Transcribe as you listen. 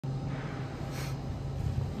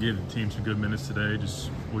gave the team some good minutes today. Just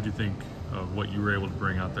what do you think of what you were able to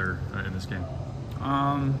bring out there in this game?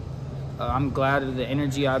 I'm glad of the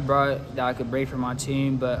energy I brought that I could bring for my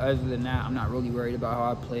team, but other than that, I'm not really worried about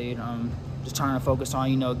how I played. Just trying to focus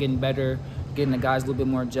on, getting better, getting the guys a little bit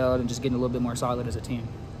more gelled, and just getting a little bit more solid as a team.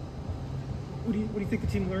 What do you think the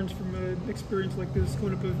team learns from an experience like this,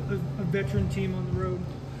 going up a veteran team on the road?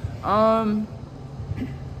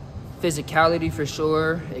 Physicality for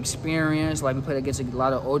sure, experience. Like, we played against a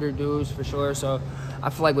lot of older dudes for sure. So I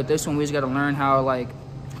feel like with this one, we just got to learn how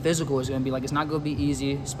physical is going to be. Like, it's not going to be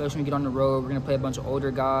easy, especially when we get on the road. We're going to play a bunch of older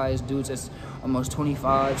guys, dudes that's almost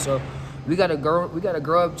 25. So we got to grow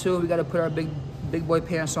up too. We got to put our big boy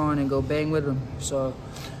pants on and go bang with them. So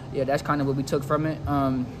yeah, that's kind of what we took from it.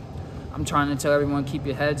 I'm trying to tell everyone, keep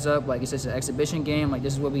your heads up. Like, it's just an exhibition game. Like,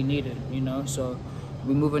 this is what we needed, So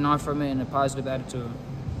we're moving on from it in a positive attitude.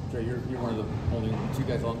 Dra, you're one of the only two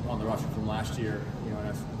guys on the roster from last year. And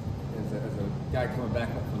as a guy coming back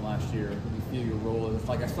up from last year, you feel your role. It's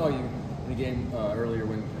like I saw you in the game earlier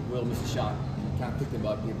when Will missed a shot. You kind of picked him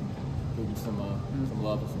up, gave him some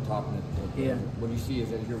love and some talking. Yeah. What do you see as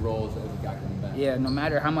your role as a guy coming back? Yeah, no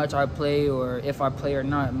matter how much I play or if I play or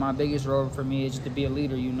not, my biggest role for me is to be a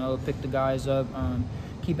leader. Pick the guys up,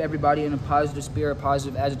 keep everybody in a positive spirit,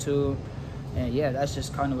 positive attitude. And yeah, that's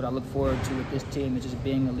just kind of what I look forward to with this team, is just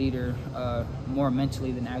being a leader more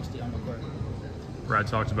mentally than actually on the court. Brad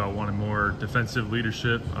talked about wanting more defensive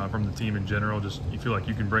leadership from the team in general. Just you feel like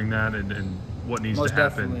you can bring that, and what needs Most to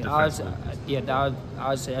happen definitely. defensively? I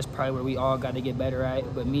would say that's probably where we all got to get better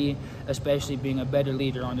at. But me, especially being a better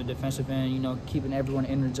leader on the defensive end, keeping everyone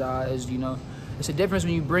energized. It's a difference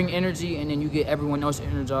when you bring energy and then you get everyone else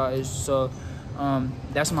energized. So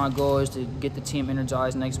that's my goal, is to get the team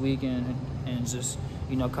energized next week and just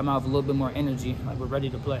come out with a little bit more energy, like we're ready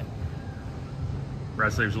to play.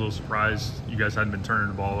 Brad said he was a little surprised you guys hadn't been turning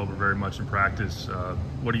the ball over very much in practice.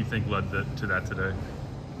 What do you think led to that today?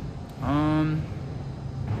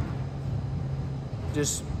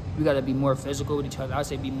 Just we got to be more physical with each other. I'd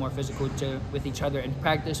say be more physical with each other in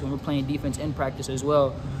practice when we're playing defense in practice as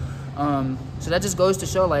well. So that just goes to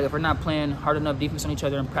show, like, if we're not playing hard enough defense on each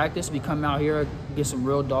other in practice, we come out here, get some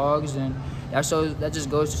real dogs, and that just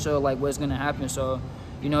goes to show, like, what's going to happen. So,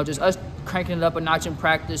 just us cranking it up a notch in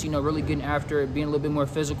practice, really getting after it, being a little bit more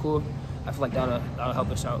physical, I feel like that'll help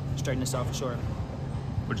us out, straighten us out for sure.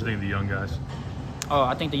 What do you think of the young guys? Oh,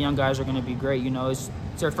 I think the young guys are going to be great. It's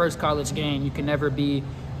their first college game. You can never be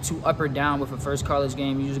too up or down with a first college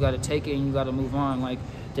game. You just got to take it and you got to move on. Like,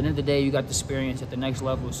 at the end of the day, you got the experience at the next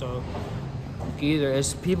level. So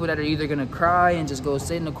it's people that are either going to cry and just go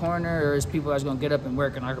sit in the corner, or it's people that's going to get up and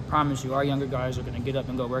work. And I can promise you, our younger guys are going to get up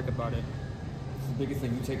and go work about it. What's the biggest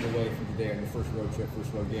thing you take away from today on your first road trip,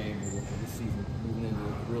 first road game of this season, moving into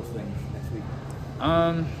the real things next week?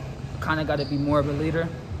 Kind of got to be more of a leader.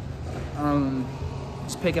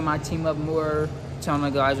 Just picking my team up more, telling the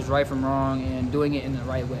guys what's right from wrong, and doing it in the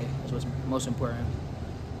right way is what's most important.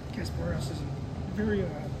 Kasparas is a very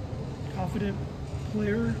confident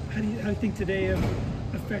player. How do you think today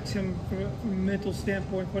affects him from a mental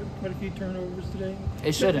standpoint? Quite a few turnovers today.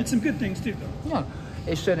 It shouldn't. And some good things too, though. Yeah,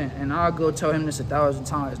 it shouldn't. And I'll go tell him this 1,000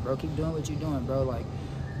 times, bro. Keep doing what you're doing, bro. Like,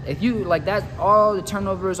 if you like that, all the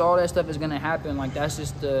turnovers, all that stuff is gonna happen. Like, that's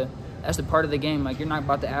the part of the game. Like, you're not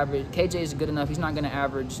about to average. KJ is good enough. He's not gonna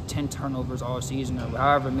average 10 turnovers all season or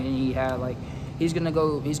however many he had. Like, he's gonna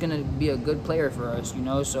be a good player for us,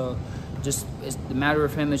 So just it's the matter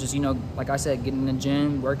of him is just, like I said, getting in the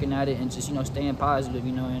gym, working at it, and just, staying positive,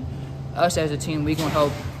 And us as a team, we gonna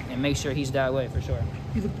help and make sure he's that way for sure.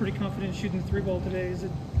 You look pretty confident shooting the 3-ball today. Is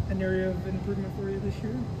it an area of improvement for you this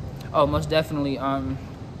year? Oh, most definitely.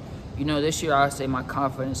 This year I'd say my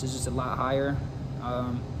confidence is just a lot higher.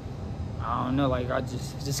 I don't know, like,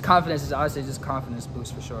 just confidence. I'd say just confidence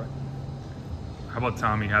boost for sure. How about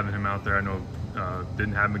Tommy, having him out there? I know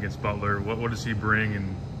didn't have him against Butler. What does he bring,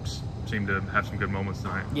 and seemed to have some good moments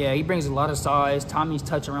tonight? Yeah, he brings a lot of size. Tommy's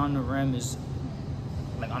touch around the rim is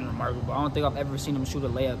like unremarkable. I don't think I've ever seen him shoot a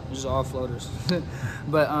layup. It's just all floaters.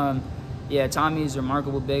 But yeah, Tommy's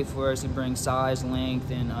remarkable big for us. He brings size,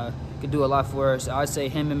 length, and could do a lot for us. I'd say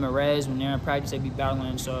him and Merez, when they're in practice, they'd be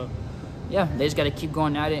battling. So yeah, they just got to keep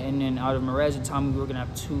going at it. And then out of Merez and Tommy, we're gonna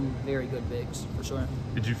have 2 very good bigs for sure.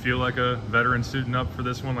 Did you feel like a veteran suiting up for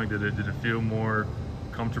this one? Like, did it feel more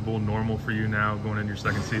comfortable, normal for you now going into your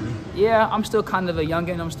second season? Yeah, I'm still kind of a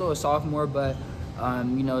youngin'. I'm still a sophomore, but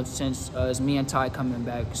since it's me and Ty coming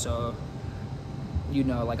back, so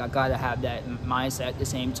like, I gotta have that mindset at the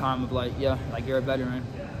same time of like, yeah, like, you're a veteran.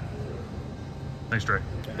 Thanks, Dre.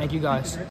 Thank you guys.